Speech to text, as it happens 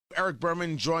Eric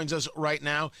Berman joins us right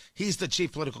now. He's the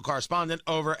chief political correspondent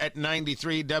over at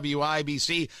 93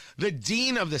 WIBC, the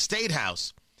dean of the State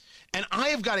House. And I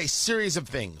have got a series of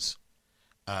things,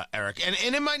 Eric, and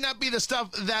it might not be the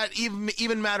stuff that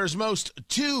even matters most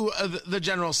to the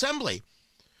General Assembly,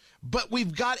 but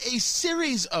we've got a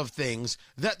series of things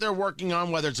that they're working on,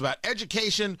 whether it's about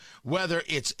education, whether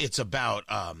it's about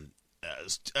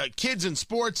kids in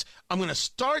sports. I'm going to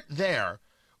start there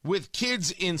with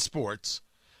kids in sports,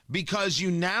 because you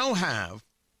now have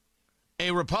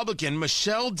a Republican,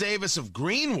 Michelle Davis of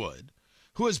Greenwood,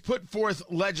 who has put forth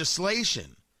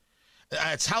legislation.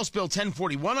 It's House Bill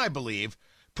 1041, I believe,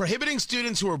 prohibiting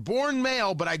students who are born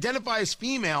male but identify as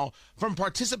female from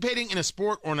participating in a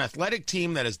sport or an athletic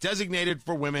team that is designated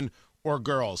for women or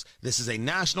girls. This is a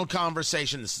national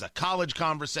conversation. This is a college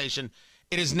conversation.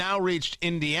 It has now reached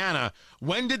Indiana.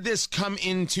 When did this come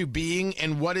into being,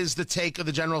 and what is the take of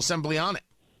the General Assembly on it?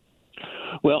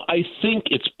 Well, I think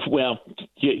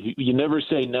you never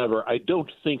say never. I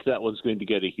don't think that one's going to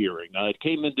get a hearing. It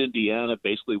came into Indiana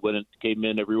basically when it came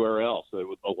in everywhere else. There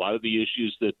were a lot of the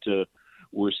issues that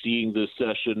we're seeing this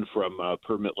session, from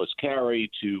permitless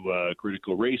carry to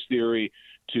critical race theory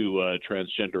to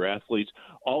transgender athletes.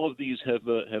 All of these have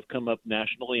come up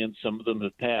nationally, and some of them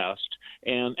have passed,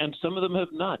 and some of them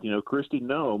have not. You know, Kristi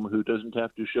Noem, who doesn't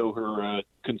have to show her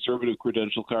conservative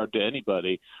credential card to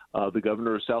anybody, the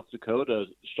governor of South Dakota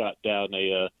shot down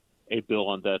a bill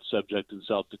on that subject in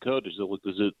South Dakota. So look,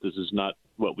 this is not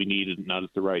what we need and not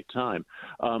at the right time.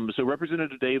 So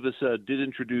Representative Davis did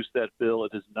introduce that bill.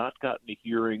 It has not gotten a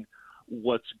hearing.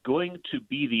 What's going to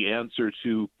be the answer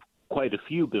to quite a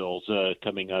few bills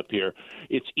coming up here?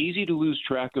 It's easy to lose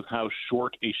track of how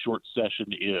short a short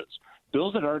session is.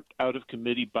 Bills that aren't out of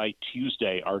committee by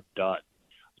Tuesday are done.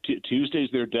 Tuesday's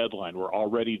their deadline. We're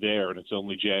already there, and it's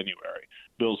only January.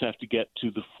 Bills have to get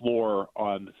to the floor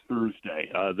on Thursday.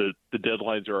 The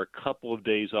deadlines are a couple of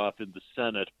days off in the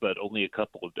Senate, but only a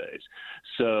couple of days.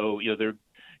 So,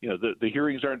 the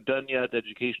hearings aren't done yet. The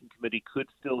Education Committee could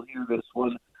still hear this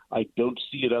one. I don't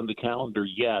see it on the calendar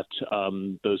yet.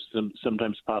 Those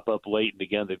sometimes pop up late, and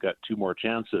again, they've got two more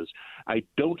chances. I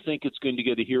don't think it's going to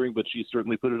get a hearing, but she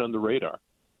certainly put it on the radar.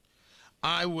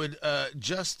 I would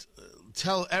just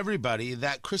tell everybody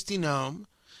that Kristi Noem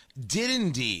did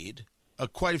indeed,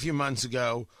 quite a few months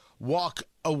ago, walk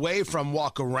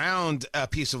around a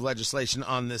piece of legislation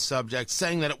on this subject,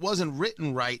 saying that it wasn't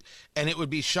written right and it would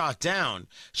be shot down.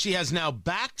 She has now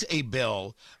backed a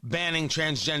bill banning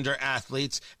transgender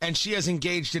athletes, and she has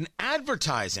engaged in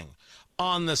advertising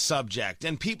on the subject.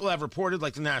 And people have reported,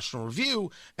 like the National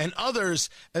Review and others,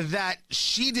 that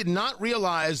she did not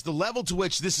realize the level to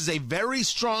which this is a very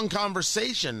strong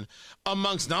conversation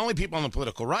amongst not only people on the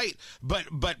political right,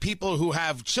 but people who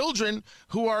have children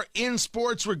who are in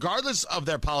sports regardless of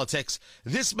their politics.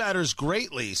 This matters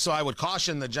greatly. So I would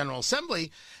caution the General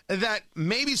Assembly that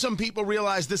maybe some people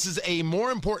realize this is a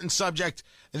more important subject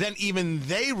than even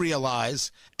they realize,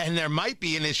 and there might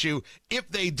be an issue if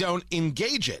they don't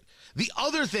engage it. The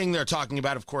other thing they're talking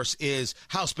about, of course, is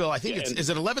House Bill. I think is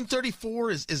it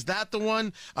 1134? Is that the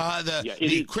one?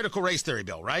 The critical race theory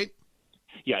bill, right?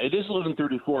 Yeah, it is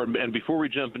 1134. And before we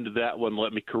jump into that one,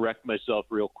 let me correct myself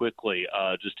real quickly.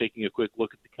 Just taking a quick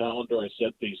look at the calendar, I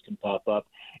said things can pop up.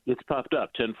 It's popped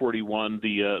up. 1041,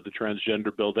 the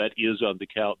transgender bill, that is on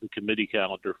the committee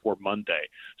calendar for Monday.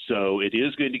 So it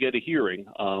is going to get a hearing.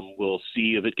 We'll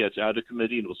see if it gets out of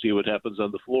committee, and we'll see what happens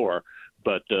on the floor.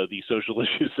 But the social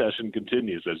issue session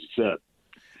continues, as you said.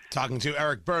 Talking to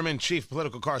Eric Berman, chief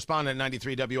political correspondent at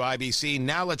 93 WIBC.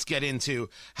 Now let's get into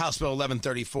House Bill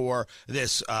 1134.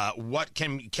 This, what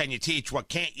can you teach? What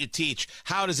can't you teach?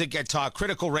 How does it get taught?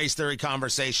 Critical race theory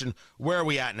conversation. Where are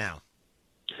we at now?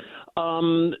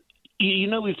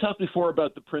 We've talked before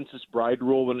about the Princess Bride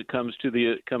rule when it comes to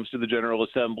the General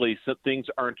Assembly. So things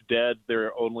aren't dead;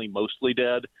 they're only mostly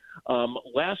dead.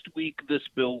 Last week, this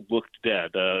bill looked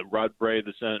dead. Rod Bray,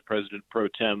 the Senate President pro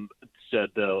tem, said,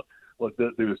 "Look,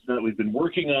 we've been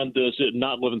working on this,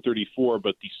 not 1134,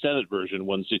 but the Senate version,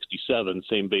 167,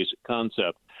 same basic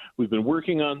concept. We've been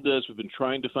working on this. We've been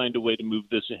trying to find a way to move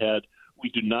this ahead.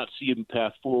 We do not see a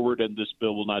path forward, and this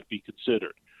bill will not be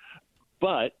considered."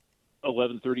 But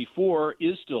 1134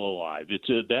 is still alive.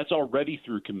 That's already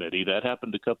through committee. That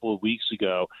happened a couple of weeks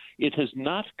ago. It has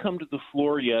not come to the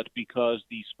floor yet because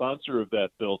the sponsor of that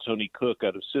bill, Tony Cook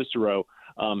out of Cicero,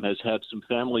 has had some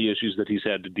family issues that he's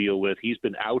had to deal with. He's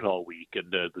been out all week,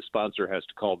 and the sponsor has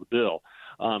to call the bill.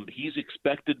 He's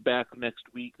expected back next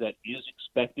week. That is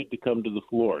expected to come to the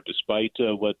floor, despite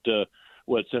what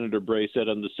what Senator Bray said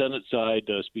on the Senate side.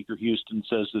 Speaker Houston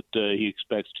says that he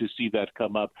expects to see that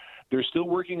come up. They're still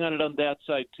working on it on that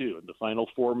side, too, and the final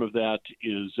form of that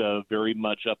is very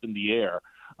much up in the air.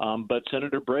 But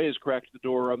Senator Bray has cracked the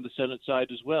door on the Senate side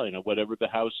as well. Whatever the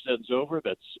House sends over,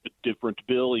 that's a different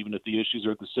bill, even if the issues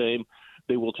are the same.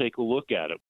 They will take a look at it.